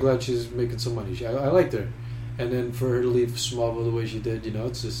 but I'm glad she's making some money. I liked her. And then for her to leave Smallville the way she did,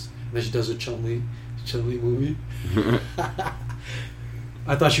 it's just... And then she does a Chun-Li movie.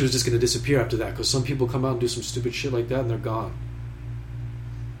 I thought she was just going to disappear after that, because some people come out and do some stupid shit like that, and they're gone.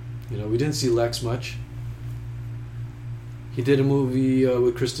 We didn't see Lex much. He did a movie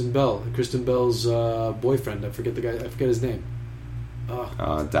with Kristen Bell. Kristen Bell's boyfriend. I forget his name.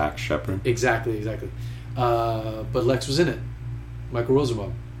 Dax Shepard. Exactly. But Lex was in it. Michael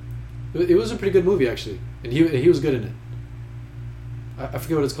Rosenbaum. It was a pretty good movie, actually. And he was good in it. I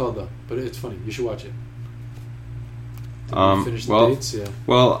forget what it's called, though. But it's funny. You should watch it. Finish the dates? Yeah.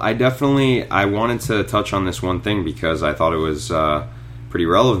 Well, I wanted to touch on this one thing because I thought it was pretty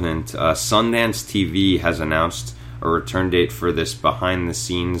relevant. Sundance TV has announced a return date for this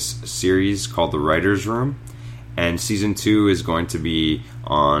behind-the-scenes series called The Writer's Room. and season 2 is going to be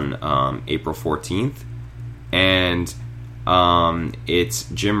on April 14th, and it's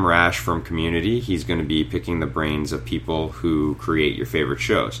Jim Rash from Community. He's going to be picking the brains of people who create your favorite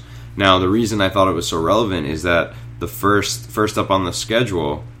shows. Now, the reason I thought it was so relevant is that the first up on the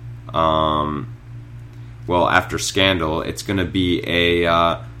schedule, after Scandal, it's going to be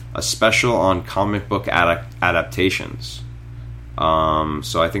a special on comic book adaptations.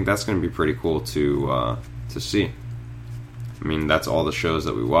 So I think that's going to be pretty cool to see. I mean, that's all the shows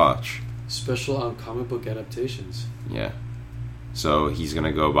that we watch. Special on comic book adaptations. Yeah. So he's going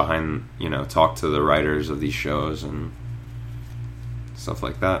to go behind, talk to the writers of these shows and stuff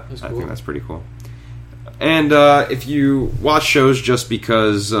like that. That's I cool. think that's pretty cool. And if you watch shows just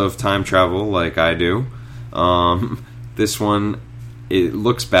because of time travel, like I do, this one, it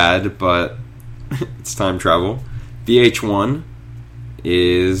looks bad, but it's time travel. VH1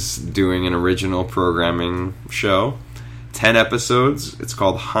 is doing an original programming show, 10 episodes. It's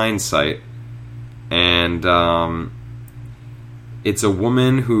called Hindsight, and it's a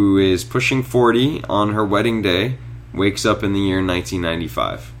woman who is pushing 40 on her wedding day, wakes up in the year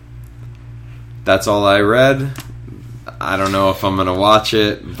 1995. That's all I read. I don't know if I'm going to watch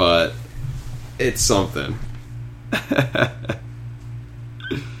it, but it's something.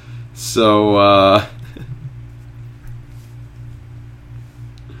 So,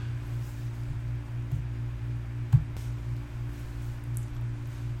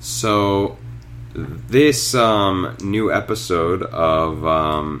 this new episode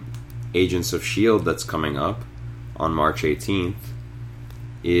of Agents of S.H.I.E.L.D. that's coming up on March 18th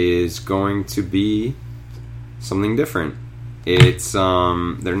is going to be something different. It's they're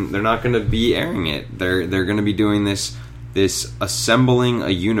not going to be airing it. They're going to be doing this Assembling a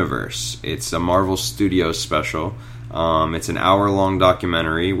Universe. It's a Marvel Studios special. It's an hour-long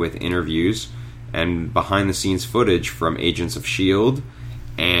documentary with interviews and behind-the-scenes footage from Agents of S.H.I.E.L.D.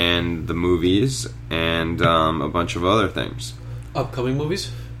 and the movies and a bunch of other things. Upcoming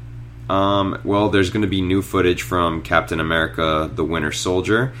movies? There's going to be new footage from Captain America, The Winter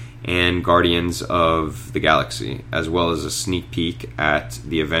Soldier, and Guardians of the Galaxy, as well as a sneak peek at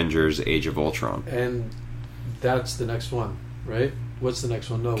the Avengers Age of Ultron. And that's the next one, right? What's the next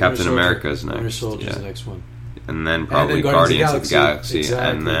one? No, Captain America is next. Winter Soldier's yeah. the next one. And then probably Guardians of the Galaxy.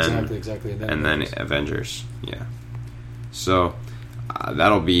 Exactly. And then Avengers. Yeah. So,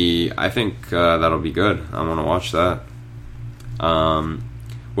 that'll be... I think that'll be good. I want to watch that.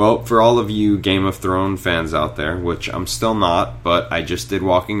 For all of you Game of Thrones fans out there, which I'm still not, but I just did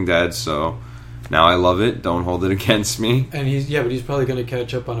Walking Dead, so now I love it. Don't hold it against me. And he's probably going to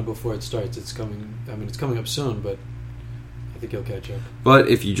catch up on it before it starts. It's coming up soon, but I think he'll catch up. But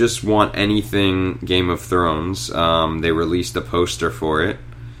if you just want anything Game of Thrones, they released a poster for it,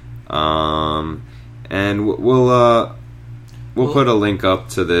 and we'll put a link up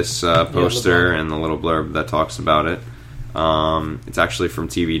to this poster and the little blurb that talks about it. It's actually from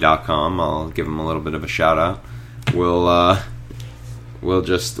TV.com. I'll give them a little bit of a shout out. We'll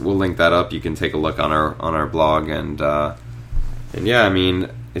link that up. You can take a look on our blog, and yeah, I mean,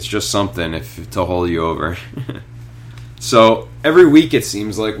 it's just something to hold you over. So every week it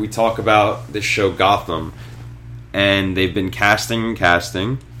seems like we talk about this show Gotham, and they've been casting,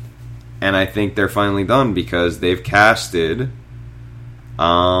 and I think they're finally done because they've casted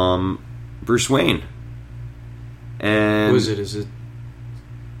Bruce Wayne. And who is it? Is it?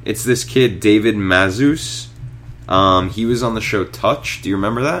 It's this kid, David Mazouz. He was on the show Touch. Do you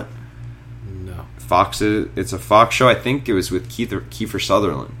remember that? No. It's a Fox show. I think it was with Kiefer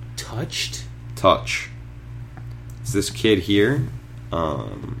Sutherland. Touch. It's this kid here.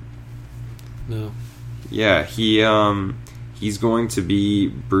 No. Yeah, he's going to be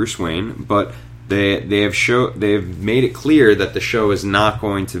Bruce Wayne, but they've made it clear that the show is not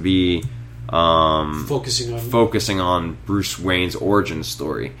going to be focusing on Bruce Wayne's origin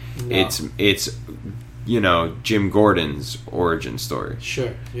story. No. It's Jim Gordon's origin story.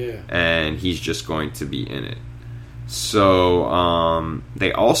 Sure, yeah. And he's just going to be in it. So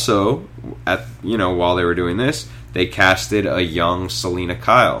they also, while they were doing this, they casted a young Selena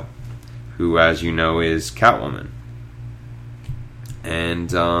Kyle, who, as you know, is Catwoman. And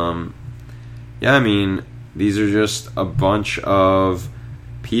yeah, I mean, these are just a bunch of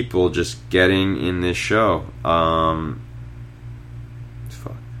people just getting in this show.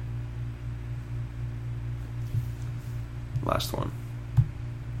 Last one.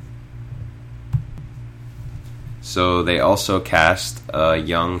 So they also cast a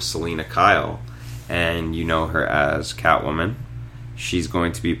young Selena Kyle, and you know her as Catwoman. She's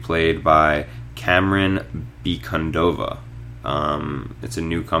going to be played by Cameron Bikondova. It's a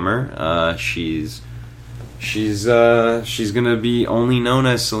newcomer. She's she's gonna be only known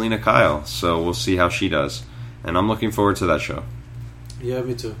as Selena Kyle, so we'll see how she does, and I'm looking forward to that show. Yeah,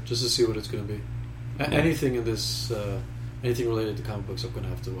 me too. Just to see what it's gonna be. Anything in this, anything related to comic books, I'm gonna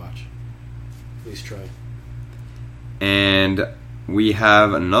have to watch. At least try. And we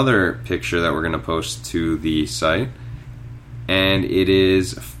have another picture that we're gonna post to the site, and it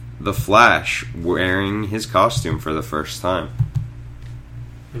is the Flash wearing his costume for the first time.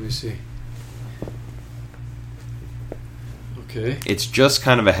 Let me see. Okay. It's just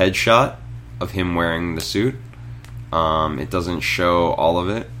kind of a headshot of him wearing the suit. It doesn't show all of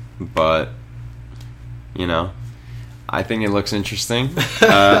it, but I think it looks interesting.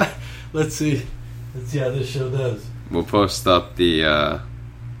 Let's see. Let's see how this show does. We'll post up the.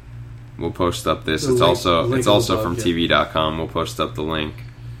 We'll post up this. The it's link also above, from TV.com. We'll post up the link,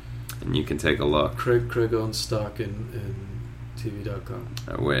 and you can take a look. Craig owns stock in TV.com.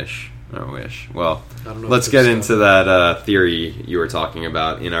 I wish. Well, I don't know let's get into that theory you were talking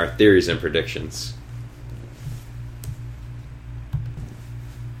about in our theories and predictions.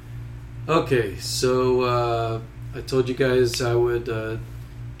 Okay, so I told you guys I would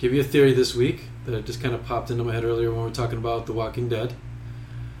give you a theory this week that just kind of popped into my head earlier when we were talking about The Walking Dead.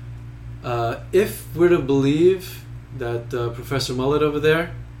 If we're to believe that Professor Mullet over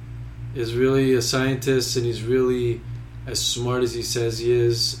there is really a scientist and he's really as smart as he says he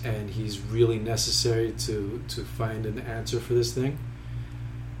is, and he's really necessary to find an answer for this thing,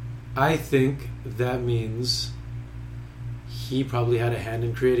 I think that means he probably had a hand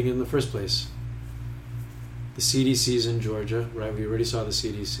in creating it in the first place. The CDC's in Georgia, right? We already saw the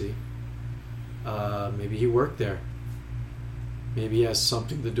CDC. Maybe he worked there. Maybe he has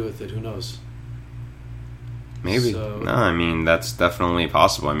something to do with it. Who knows? Maybe. No, I mean, that's definitely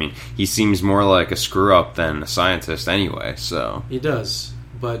possible. I mean, he seems more like a screw-up than a scientist anyway, so... He does,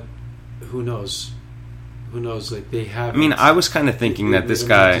 but who knows? Who knows? Like, they have... I mean, I was kind of thinking that this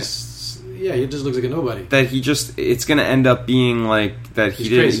guy... he just looks like a nobody. That he just... It's going to end up being like... that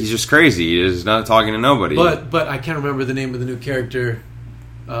he's just crazy. He's not talking to nobody. But I can't remember the name of the new character.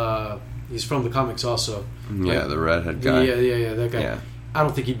 He's from the comics also. Yeah, the redhead guy. Yeah, that guy. Yeah. I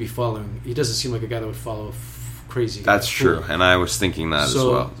don't think he'd be following... He doesn't seem like a guy that would follow crazy. That's true, and I was thinking that as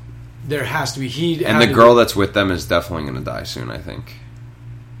well. There has to be... And the girl that's with them is definitely going to die soon, I think.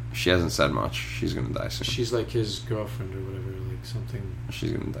 She hasn't said much. She's going to die soon. She's like his girlfriend or whatever, like something...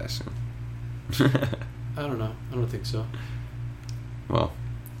 She's going to die soon. I don't know. I don't think so. Well...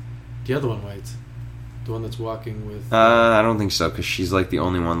 The other one might. The one that's walking with... I don't think so, because she's like the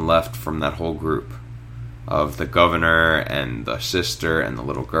only one left from that whole group. Of the governor and the sister and the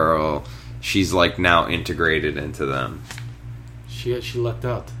little girl. She's like now integrated into them. She lucked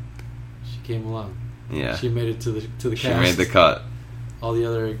out. She came along. Yeah. She made it to the cast. She made the cut. All the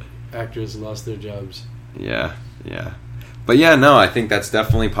other actors lost their jobs. Yeah. But yeah, no, I think that's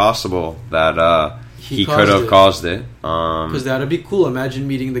definitely possible that he could have caused it. Because that would be cool. Imagine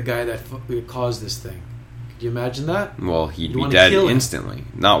meeting the guy that caused this thing. Could you imagine that? Well, he'd be dead instantly.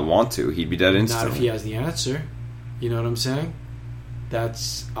 Not want to. He'd be dead instantly. Not if he has the answer. You know what I'm saying?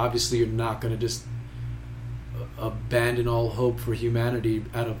 That's obviously you're not going to just abandon all hope for humanity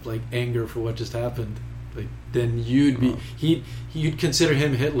out of like anger for what just happened. Like then you'd be you'd consider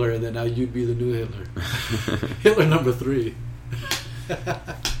him Hitler, and then now you'd be the new Hitler. Hitler number 3.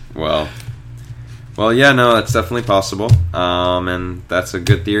 Well, yeah, no, that's definitely possible, and that's a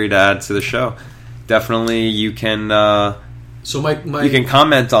good theory to add to the show. Definitely, you can. So my you can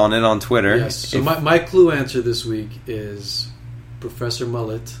comment on it on Twitter. Yes. So my clue answer this week is Professor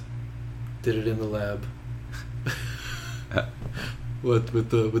Mullet did it in the lab. What with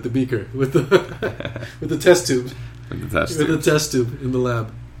the beaker with the test tube with the test tube in the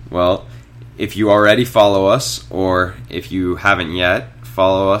lab. Well, if you already follow us, or if you haven't yet,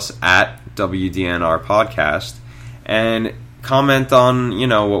 follow us at WDNR Podcast and comment on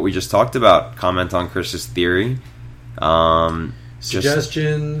what we just talked about. Comment on Chris's theory.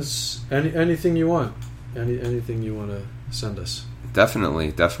 Suggestions, anything you want, anything you want to send us.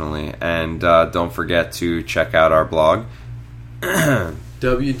 Definitely, and don't forget to check out our blog.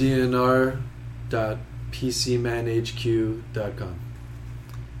 WDNR.PCManHQ.com.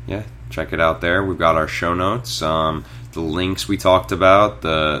 Yeah, check it out there. We've got our show notes, the links we talked about,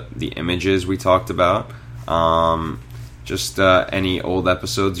 the images we talked about, just any old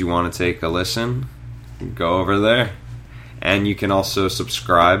episodes you want to take a listen, go over there. And you can also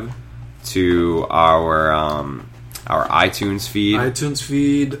subscribe to our iTunes feed,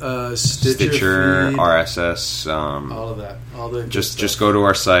 Stitcher feed, RSS, all of that, all the just go to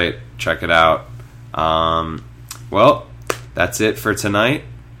our site, check it out. Well, that's it for tonight.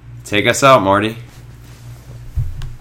 Take us out, Marty.